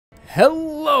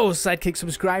Hello, Sidekick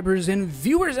subscribers and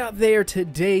viewers out there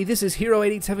today. This is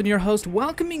Hero887, your host,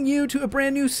 welcoming you to a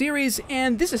brand new series,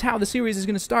 and this is how the series is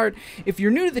going to start. If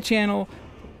you're new to the channel,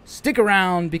 stick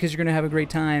around because you're going to have a great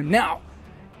time. Now,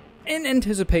 in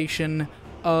anticipation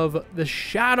of the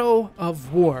Shadow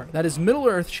of War, that is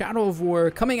Middle-earth Shadow of War,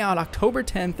 coming out October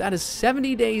 10th, that is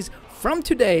 70 days from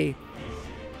today.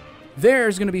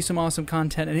 There's going to be some awesome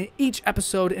content, and in each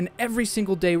episode and every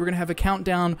single day, we're going to have a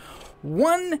countdown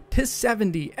 1 to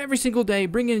 70 every single day,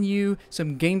 bringing you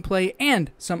some gameplay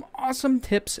and some awesome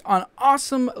tips on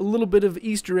awesome little bit of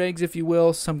Easter eggs, if you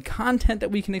will, some content that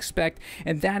we can expect,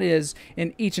 and that is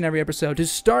in each and every episode. To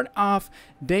start off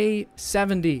day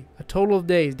 70, a total of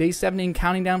days, day 70 and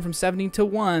counting down from 70 to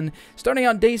 1, starting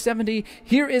out day 70,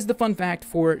 here is the fun fact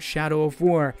for Shadow of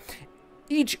War.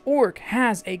 Each orc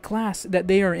has a class that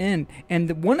they are in,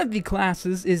 and one of the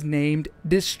classes is named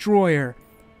Destroyer.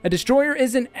 A Destroyer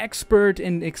is an expert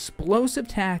in explosive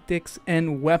tactics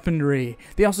and weaponry.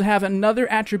 They also have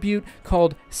another attribute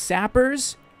called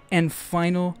Sappers and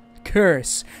Final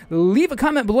Curse. Leave a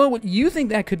comment below what you think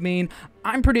that could mean.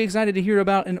 I'm pretty excited to hear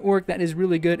about an orc that is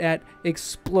really good at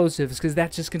explosives, because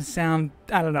that's just going to sound,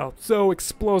 I don't know, so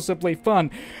explosively fun.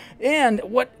 And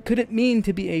what could it mean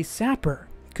to be a Sapper?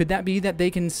 Could that be that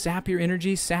they can sap your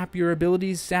energy, sap your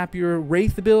abilities, sap your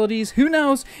wraith abilities? Who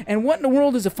knows? And what in the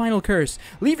world is a Final Curse?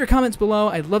 Leave your comments below.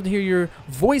 I'd love to hear your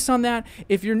voice on that.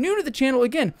 If you're new to the channel,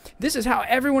 again, this is how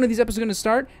every one of these episodes is going to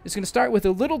start. It's going to start with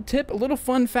a little tip, a little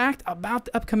fun fact about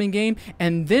the upcoming game.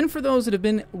 And then for those that have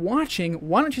been watching,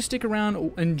 why don't you stick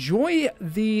around, enjoy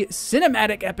the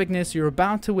cinematic epicness you're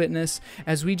about to witness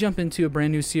as we jump into a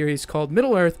brand new series called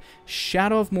Middle-earth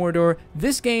Shadow of Mordor.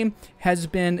 This game has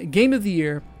been Game of the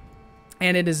Year.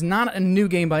 And it is not a new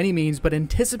game by any means, but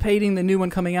anticipating the new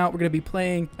one coming out, we're going to be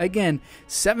playing, again,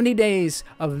 70 days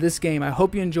of this game. I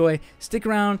hope you enjoy. Stick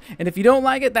around, and if you don't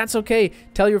like it, that's okay.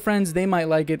 Tell your friends they might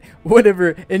like it.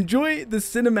 Whatever. Enjoy the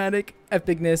cinematic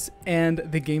epicness and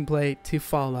the gameplay to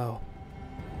follow.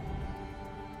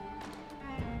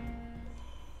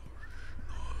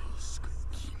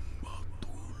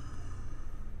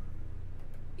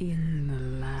 In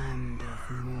the land of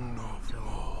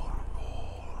Mordor,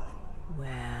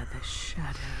 where the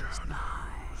shadows lie.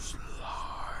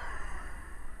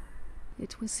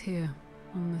 It was here,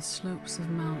 on the slopes of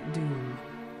Mount Doom,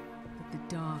 that the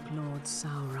Dark Lord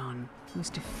Sauron was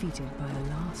defeated by the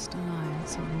last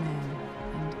alliance of men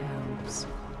and elves.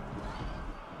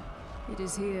 It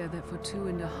is here that for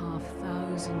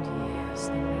 2,500 years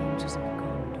the Rangers of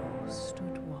Gondor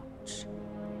stood watch,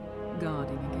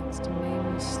 guarding against a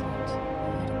nameless threat they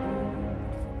had all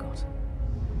but forgotten.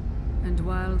 And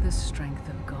while the strength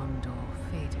of Gondor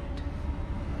faded,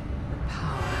 the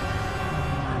power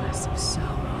and malice of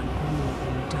Sauron grew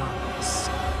in darkness.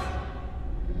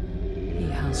 He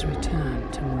has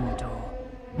returned to Mordor.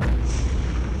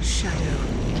 Shadow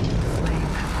and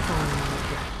flame have fallen with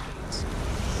their fate,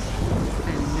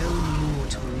 and no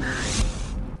mortal man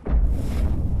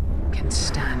can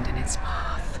stand in its path.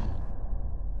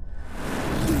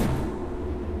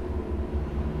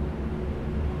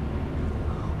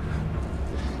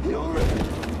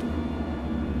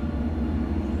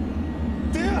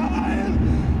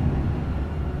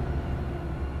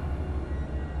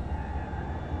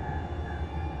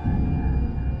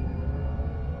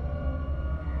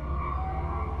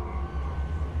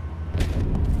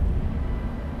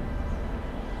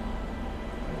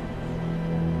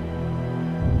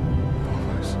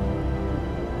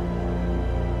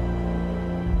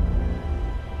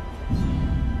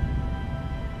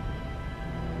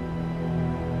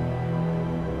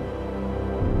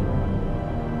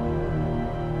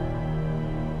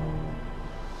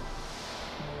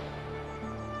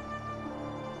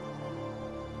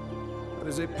 That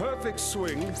is a perfect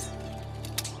swing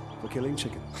for killing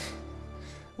chicken.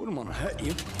 Wouldn't want to hurt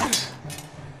you.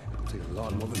 It'll take a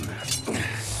lot more than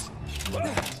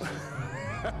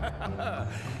that.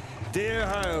 Dear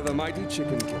Hyle, the mighty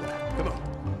chicken killer. Come on.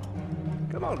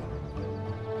 Come on.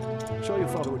 Show your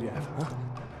father what you have, huh?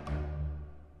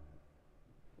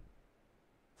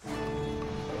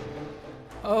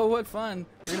 Oh, what fun.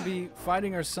 We're going to be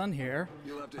fighting our son here.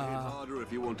 You'll have to hit harder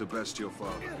if you want to best your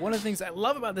father. One of the things I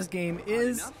love about this game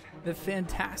is the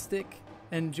fantastic,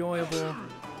 enjoyable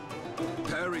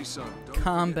Parry, son. Don't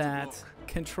combat,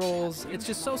 controls. It's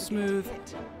just so smooth,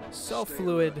 so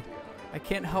fluid. I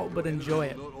can't help but enjoy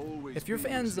it. If you're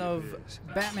fans of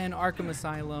Batman Arkham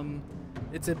Asylum,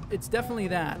 it's definitely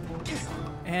that.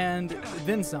 And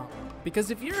then some.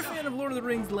 Because if you're a fan of Lord of the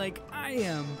Rings like I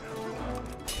am,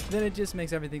 then it just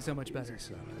makes everything so much better.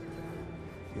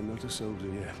 You're not a soldier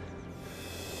yet.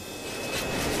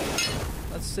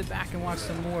 sit back and watch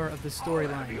some more of the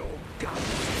storyline.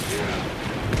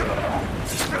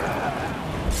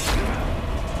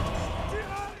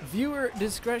 Viewer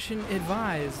discretion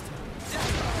advised.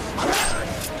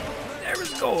 There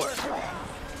is gore.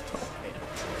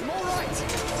 I'm all right.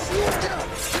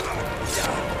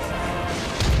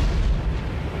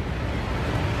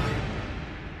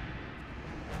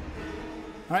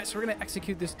 Alright, so we're gonna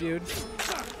execute this dude.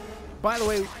 By the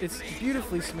way, it's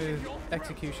beautifully smooth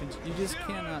executions. You just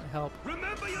cannot help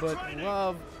but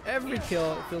love every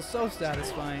kill. It feels so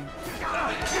satisfying.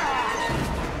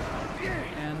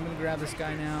 And I'm gonna grab this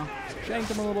guy now. Shank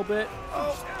him a little bit.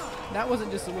 Oh, that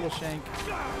wasn't just a little shank.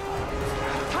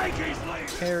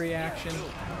 Parry action.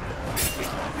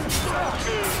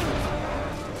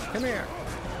 Come here.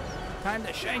 Time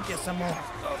to shank you some more.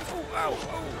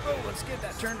 Oh, let's get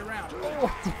that turned around.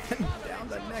 Oh, down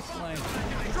the neckline.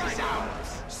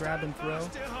 Grab and throw.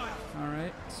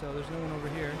 Alright, so there's no one over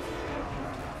here.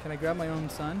 Can I grab my own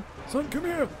son? Son, come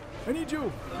here. I need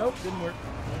you. Nope, didn't work.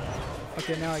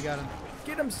 Okay, now I got him.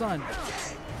 Get him, son.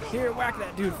 Here, whack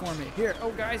that dude for me. Here,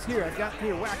 oh guys, here,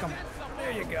 here, whack him.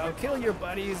 There you go. Kill your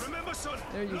buddies.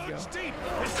 There you go.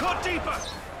 It's caught deeper.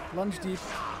 Lunge deep.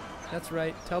 That's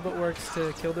right. Tell the orcs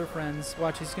to kill their friends.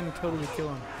 Watch, he's gonna totally kill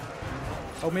him.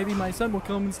 Oh, maybe my son will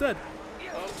kill him instead.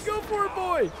 Oh, go for it,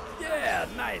 boy! Yeah,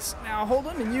 nice. Now hold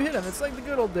him and you hit him. It's like the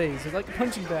good old days. It's like a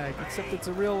punching bag, except it's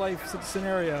a real life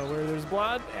scenario where there's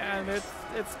blood and it's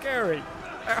scary.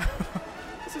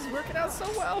 This is working out so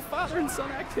well. Father and son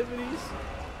activities.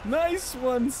 Nice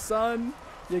one, son.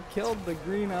 You killed the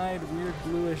green-eyed, weird,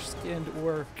 bluish-skinned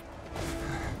orc.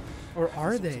 Or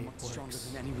are they Stronger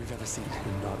orcs? than any we've ever seen.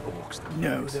 They're not orcs.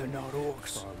 No, they're not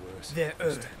orcs. Far worse. They're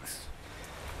orcs.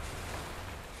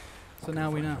 So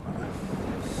now we know.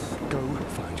 Go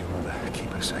find your mother. Keep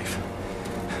her safe.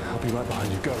 I'll be right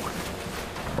behind you. Go.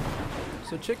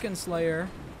 So Chicken Slayer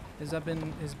has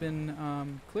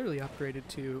been clearly upgraded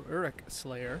to Uruk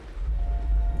Slayer.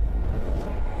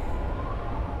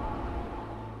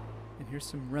 And here's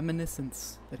some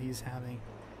reminiscence that he's having.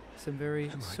 Some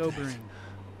very sobering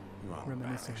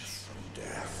reminiscence.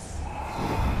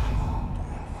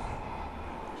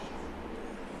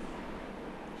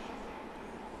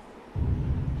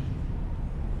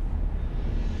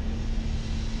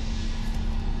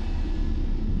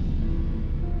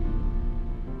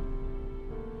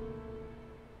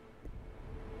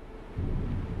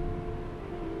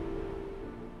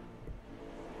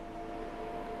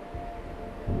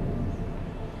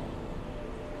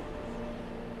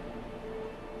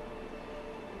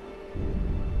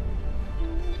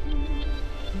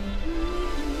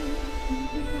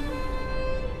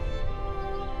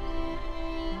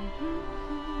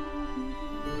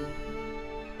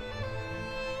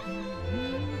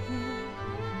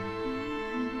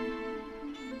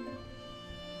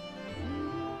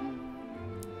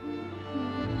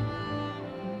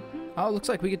 Oh, it looks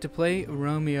like we get to play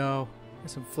Romeo.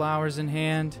 With some flowers in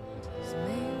hand.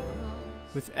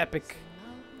 With epic,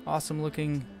 awesome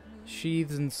looking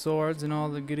sheaths and swords and all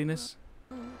the goodiness.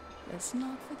 Let's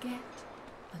not forget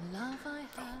the love I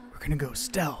have. We're gonna go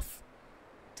stealth.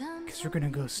 Because we're gonna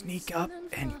go sneak up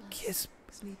and kiss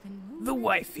the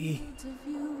wifey.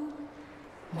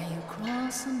 May you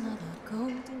cross another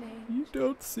golden age. You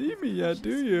don't see me yet,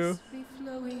 do you?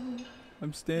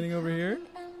 I'm standing over here.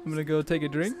 I'm gonna go take a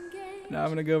drink. Now I'm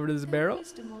gonna go over to this barrel.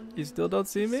 You still don't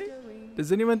see me?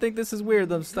 Does anyone think this is weird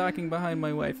that I'm stalking behind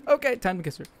my wife? Okay, time to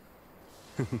kiss her.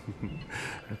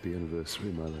 Happy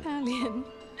anniversary, my love. Talion,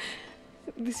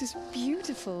 this is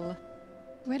beautiful.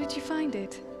 Where did you find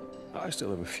it? I still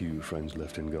have a few friends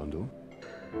left in Gondor.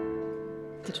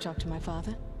 Did you talk to my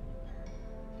father?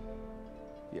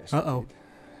 Yes. Uh-oh.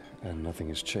 I did. And nothing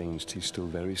has changed. He's still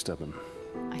very stubborn.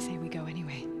 I say we go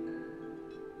anyway.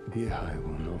 Dear, I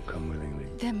will not come willingly.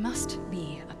 There must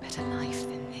be a better life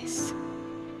than this.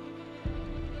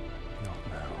 Not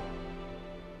now.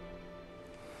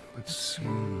 But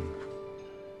soon.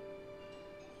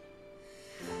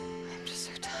 I'm just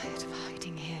so tired of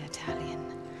hiding here, Talion.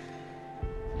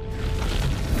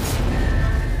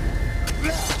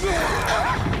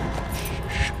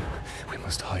 We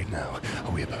must hide now,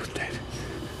 or we are both dead.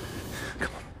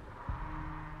 Come on.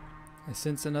 I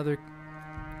sense another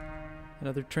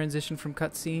transition from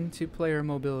cutscene to player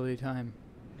mobility time.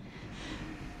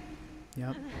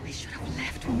 Yep. We should have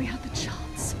left when we had the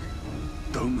chance.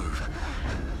 Don't move.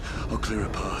 I'll clear a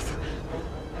path.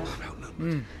 I'm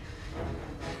outnumbered.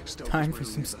 Stealth is Time my for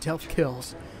only some advantage. stealth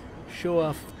kills. Show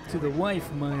off to the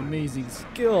wife my amazing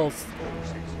skills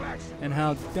and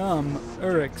how dumb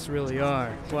Uruks really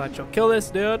are. Watch, I'll kill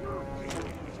this dude.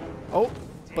 Oh,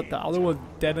 but the other one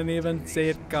didn't even see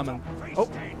it coming. Oh,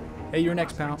 hey, you're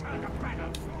next, pal.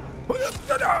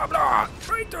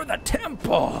 Straight through the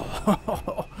temple.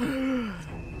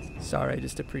 Sorry, I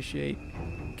just appreciate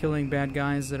killing bad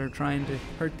guys that are trying to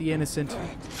hurt the innocent.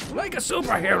 Like a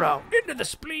superhero, into the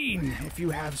spleen, if you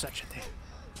have such a thing.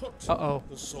 Uh-oh.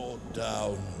 The sword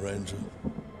down, Ranger.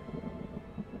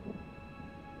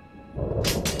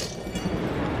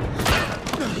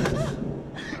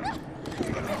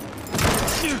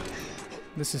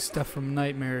 This is stuff from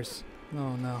nightmares.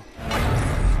 Oh no.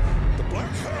 The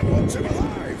Black Hand wants him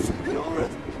alive!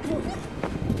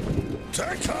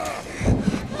 Take her!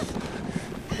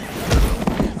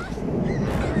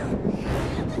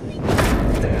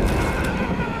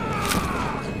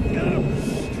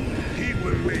 He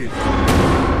will live.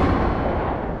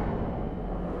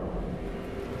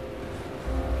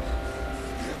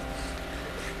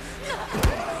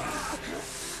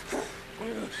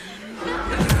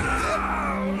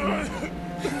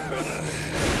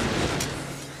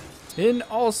 In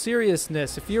all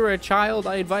seriousness, if you're a child,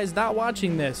 I advise not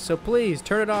watching this, so please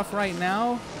turn it off right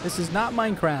now. This is not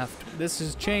Minecraft. This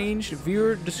is change.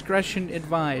 Viewer discretion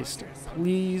advised.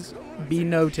 Please be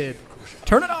noted.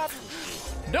 Turn it off!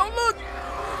 Don't look!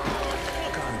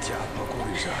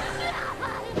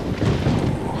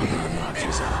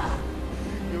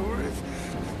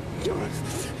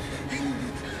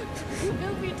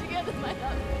 We'll be together, my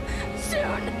love.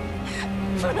 Soon.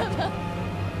 Forever.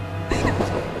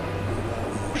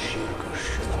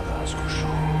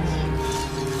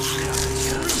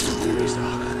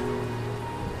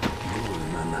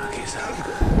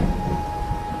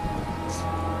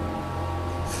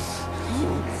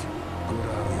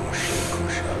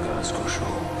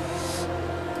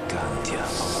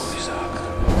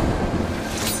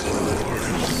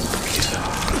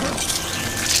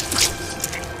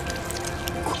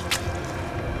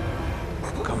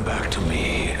 Come back to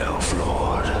me, Elf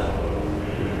Lord.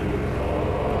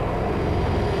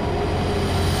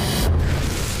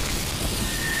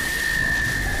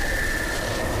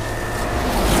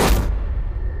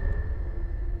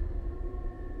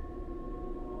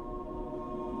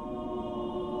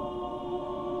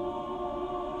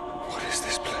 What is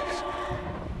this place?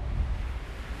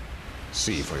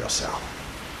 See for yourself.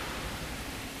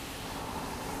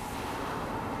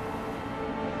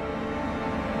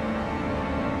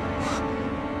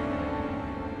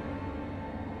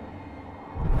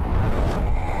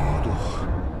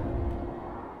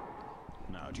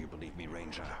 Now, do you believe me,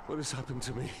 Ranger? What has happened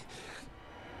to me?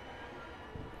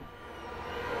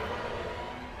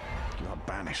 You are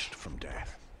banished from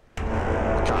death.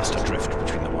 Cast adrift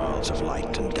between the worlds of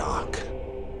light and dark.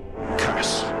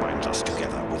 Curse binds us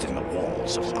together within the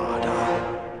walls of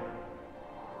Ardar.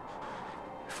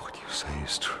 If what you say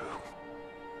is true,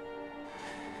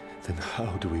 then how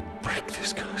do we break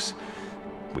this curse?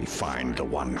 We find the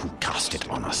one who cast it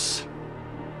on us.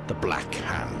 The Black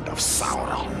Hand of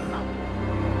Sauron.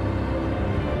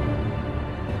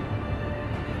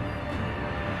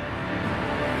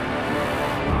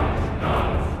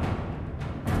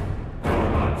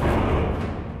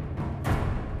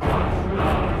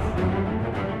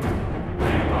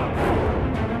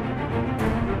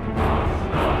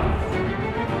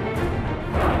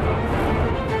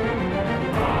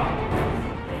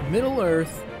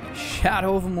 Middle-earth,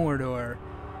 Shadow of Mordor.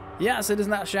 Yes, it is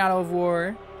not Shadow of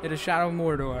War, it is Shadow of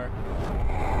Mordor.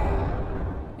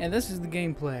 And this is the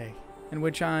gameplay, in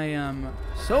which I am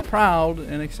so proud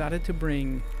and excited to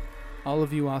bring all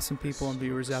of you awesome people and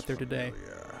viewers out there today.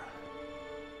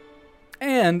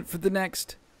 And for the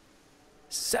next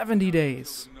 70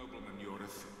 days.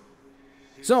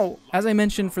 So, as I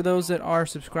mentioned, for those that are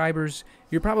subscribers,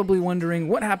 you're probably wondering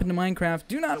what happened to Minecraft.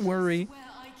 Do not worry.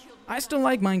 I still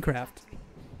like Minecraft.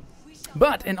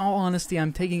 But, in all honesty,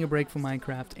 I'm taking a break from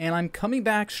Minecraft, and I'm coming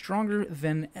back stronger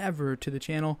than ever to the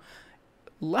channel.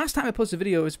 Last time I posted a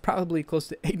video was probably close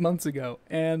to 8 months ago,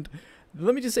 and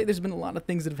let me just say there's been a lot of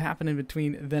things that have happened in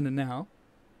between then and now.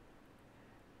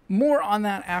 More on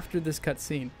that after this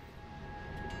cutscene.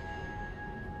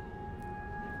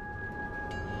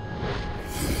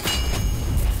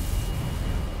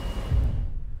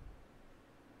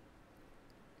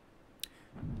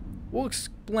 We'll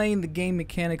explain the game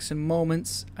mechanics in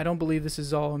moments. I don't believe this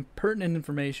is all pertinent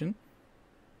information.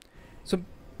 So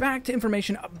back to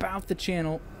information about the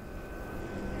channel.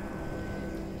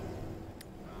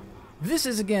 This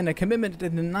is again a commitment to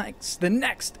the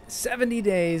next 70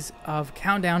 days of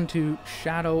Countdown to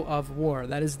Shadow of War.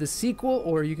 That is the sequel,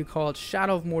 or you could call it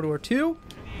Shadow of Mordor 2.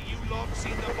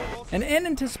 And in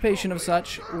anticipation of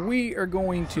such, we are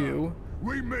going to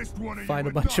fight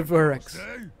a bunch of ORCS.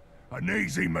 An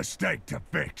easy mistake to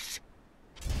fix.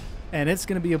 And it's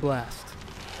going to be a blast.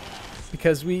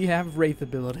 Because we have Wraith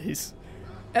abilities.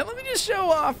 And let me just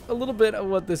show off a little bit of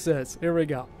what this is. Here we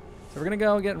go. So we're going to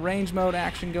go get range mode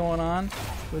action going on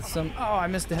with some... Oh, I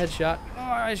missed a headshot. Oh,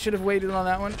 I should have waited on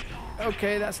that one.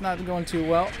 Okay, that's not going too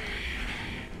well.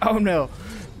 Oh, no.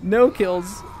 No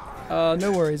kills.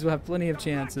 No worries. We'll have plenty of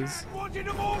chances.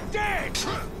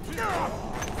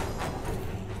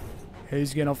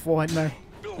 Who's going to fight me?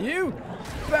 You?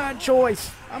 Bad choice.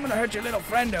 I'm going to hurt your little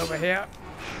friend over here.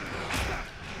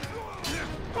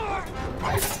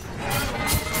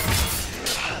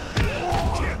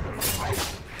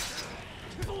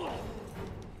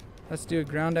 Let's do a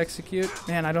ground execute.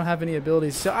 Man, I don't have any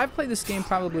abilities. So I've played this game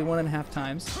probably 1.5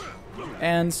 times.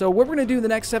 And so what we're going to do the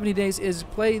next 70 days is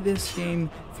play this game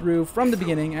through from the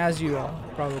beginning, as you all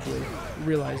probably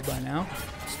realize by now.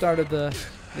 Started the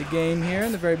game here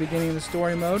in the very beginning of the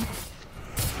story mode.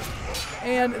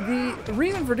 And the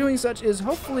reason for doing such is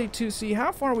hopefully to see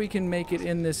how far we can make it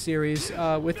in this series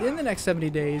within the next 70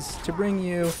 days to bring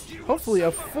you hopefully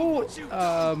a full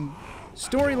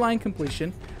storyline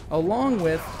completion along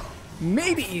with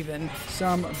maybe even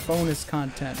some bonus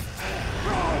content.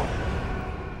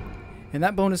 And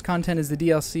that bonus content is the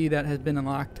DLC that has been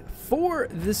unlocked for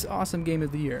this awesome game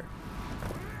of the year.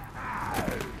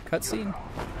 Cutscene.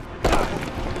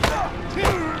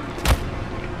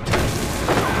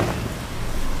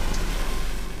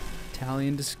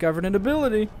 Talion discovered an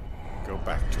ability. Go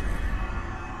back to him.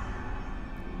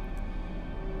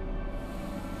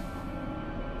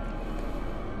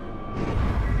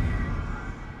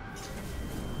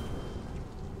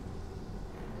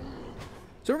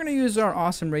 So we're going to use our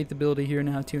awesome Wraith ability here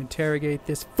now to interrogate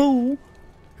this fool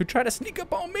who tried to sneak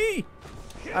up on me.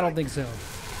 I don't think so.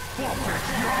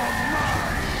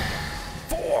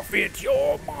 Forfeit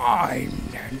your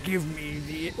mind and give me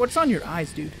the... What's on your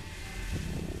eyes, dude?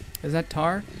 Is that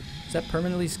tar? Is that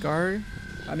permanently scarred?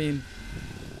 I mean,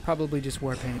 probably just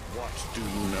war paint. What do you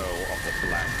know of the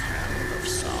Black Hand of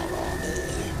Sauron?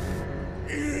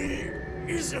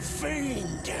 He is a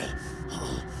fiend.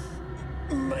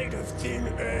 Made of thin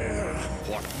air.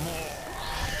 What more?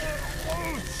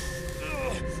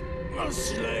 A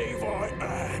slave I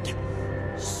had.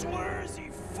 Swears he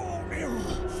fought him.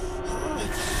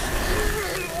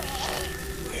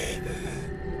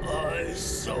 I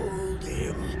sold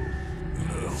him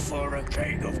for a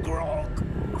keg of grog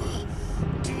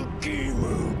to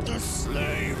Gimu the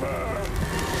slaver.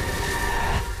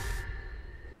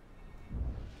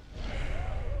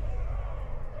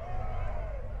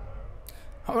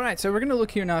 Alright, so we're going to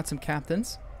look here now at some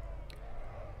captains.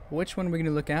 Which one are we going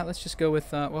to look at? Let's just go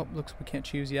with, well, looks we can't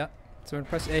choose yet. So we're going to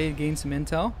press A to gain some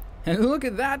intel. And look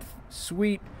at that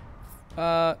sweet,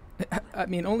 I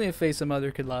mean, only a face a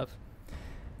mother could love.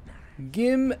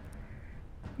 Gimub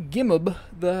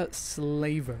the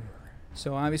Slaver.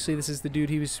 So obviously this is the dude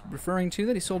he was referring to,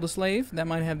 that he sold a slave. That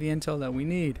might have the intel that we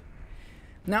need.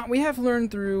 Now, we have learned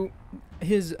through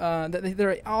his, that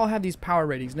they all have these power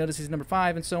ratings. Notice he's number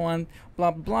 5 and so on,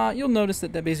 blah, blah, blah. You'll notice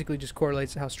that that basically just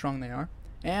correlates to how strong they are.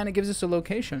 And it gives us a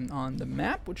location on the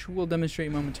map, which we'll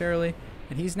demonstrate momentarily.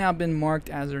 And he's now been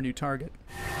marked as our new target.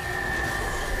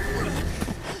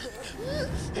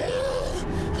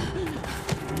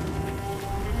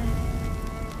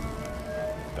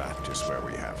 That is where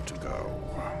we have to go.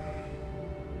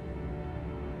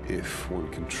 If one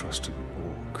can trust an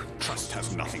orc. Trust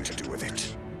has nothing to do with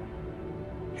it.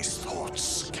 His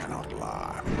thoughts cannot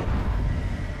lie.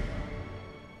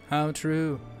 How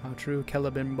true,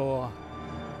 Celebrimbor.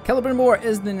 Celebrimbor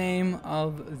is the name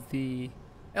of the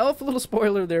elf. A little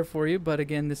spoiler there for you, but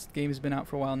again, this game has been out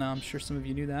for a while now. I'm sure some of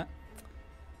you knew that.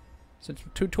 So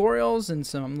tutorials and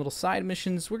some little side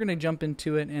missions. We're going to jump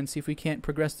into it and see if we can't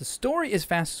progress the story as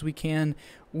fast as we can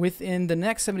within the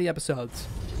next 70 episodes.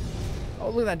 Oh,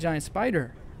 look at that giant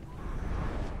spider.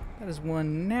 That is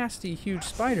one nasty, huge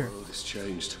spider. The world has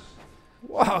changed.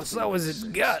 Whoa, so is its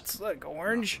guts. Look,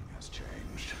 orange. Has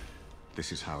changed.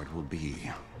 This is how it will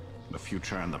be. The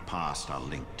future and the past are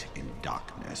linked in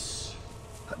darkness.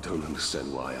 I don't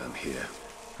understand why I'm here.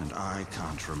 And I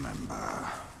can't remember.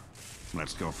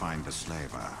 Let's go find the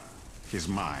slaver. His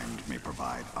mind may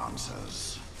provide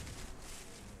answers.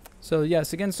 So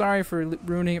yes, again, sorry for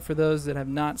ruining it for those that have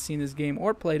not seen this game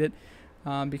or played it,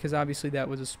 because obviously that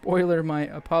was a spoiler. My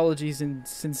apologies in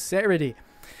sincerity.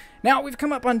 Now, we've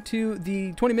come up onto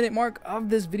the 20-minute mark of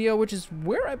this video, which is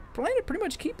where I plan to pretty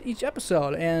much keep each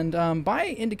episode. And by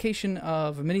indication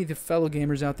of many of the fellow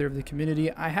gamers out there of the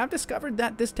community, I have discovered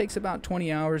that this takes about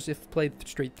 20 hours if played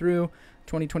straight through,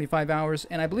 20-25 hours.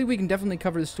 And I believe we can definitely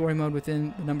cover the story mode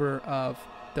within the number of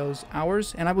those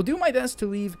hours, and I will do my best to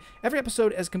leave every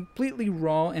episode as completely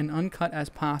raw and uncut as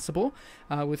possible,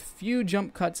 with few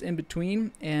jump cuts in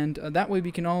between, and that way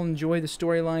we can all enjoy the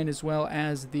storyline as well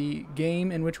as the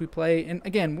game in which we play. And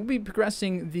again, we'll be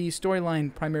progressing the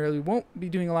storyline primarily. We won't be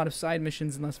doing a lot of side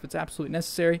missions unless it's absolutely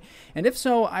necessary, and if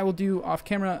so, I will do off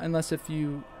camera unless if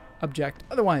you object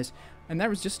otherwise. And that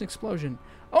was just an explosion.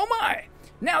 Oh my!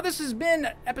 Now this has been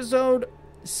episode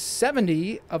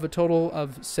 70 of a total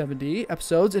of 70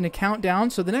 episodes in a countdown.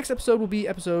 So the next episode will be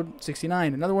episode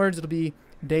 69. In other words, it'll be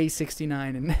day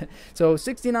 69. And so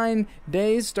 69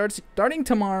 days starting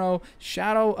tomorrow.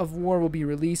 Shadow of War will be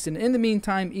released, and in the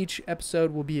meantime, each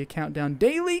episode will be a countdown.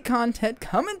 Daily content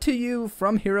coming to you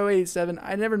from Hero 87.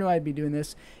 I never knew I'd be doing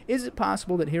this. Is it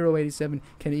possible that Hero 87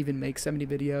 can even make 70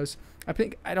 videos?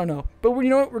 I don't know. But you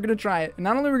know what? We're gonna try it. And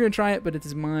not only are we gonna try it, but it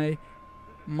is my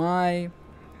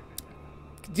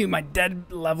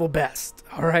dead level best.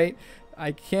 All right,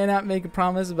 I cannot make a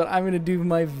promise, but I'm gonna do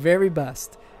my very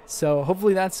best. So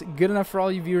hopefully that's good enough for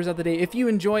all you viewers out today. If you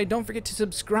enjoyed, don't forget to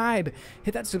subscribe.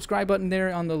 Hit that subscribe button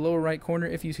there on the lower right corner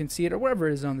if you can see it, or wherever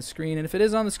it is on the screen. And if it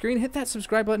is on the screen, hit that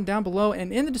subscribe button down below.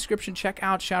 And in the description, check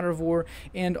out Shadow of War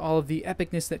and all of the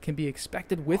epicness that can be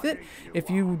expected with it. If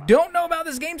you don't know about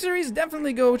this game series,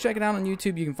 definitely go check it out on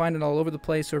YouTube. You can find it all over the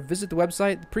place, or visit the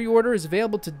website. The pre-order is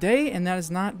available today, and that is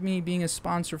not me being a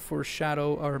sponsor for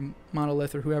Shadow or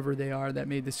Monolith or whoever they are that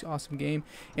made this awesome game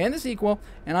and the sequel.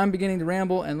 And I'm beginning to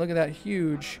ramble, and look at that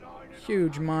huge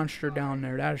monster down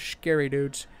there. That is scary,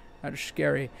 dudes. That is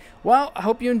scary. Well, I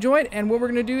hope you enjoyed, and what we're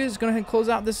going to do is go ahead and close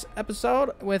out this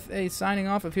episode with a signing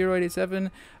off of Hero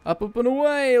 87. Up and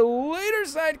away. Later,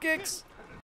 sidekicks.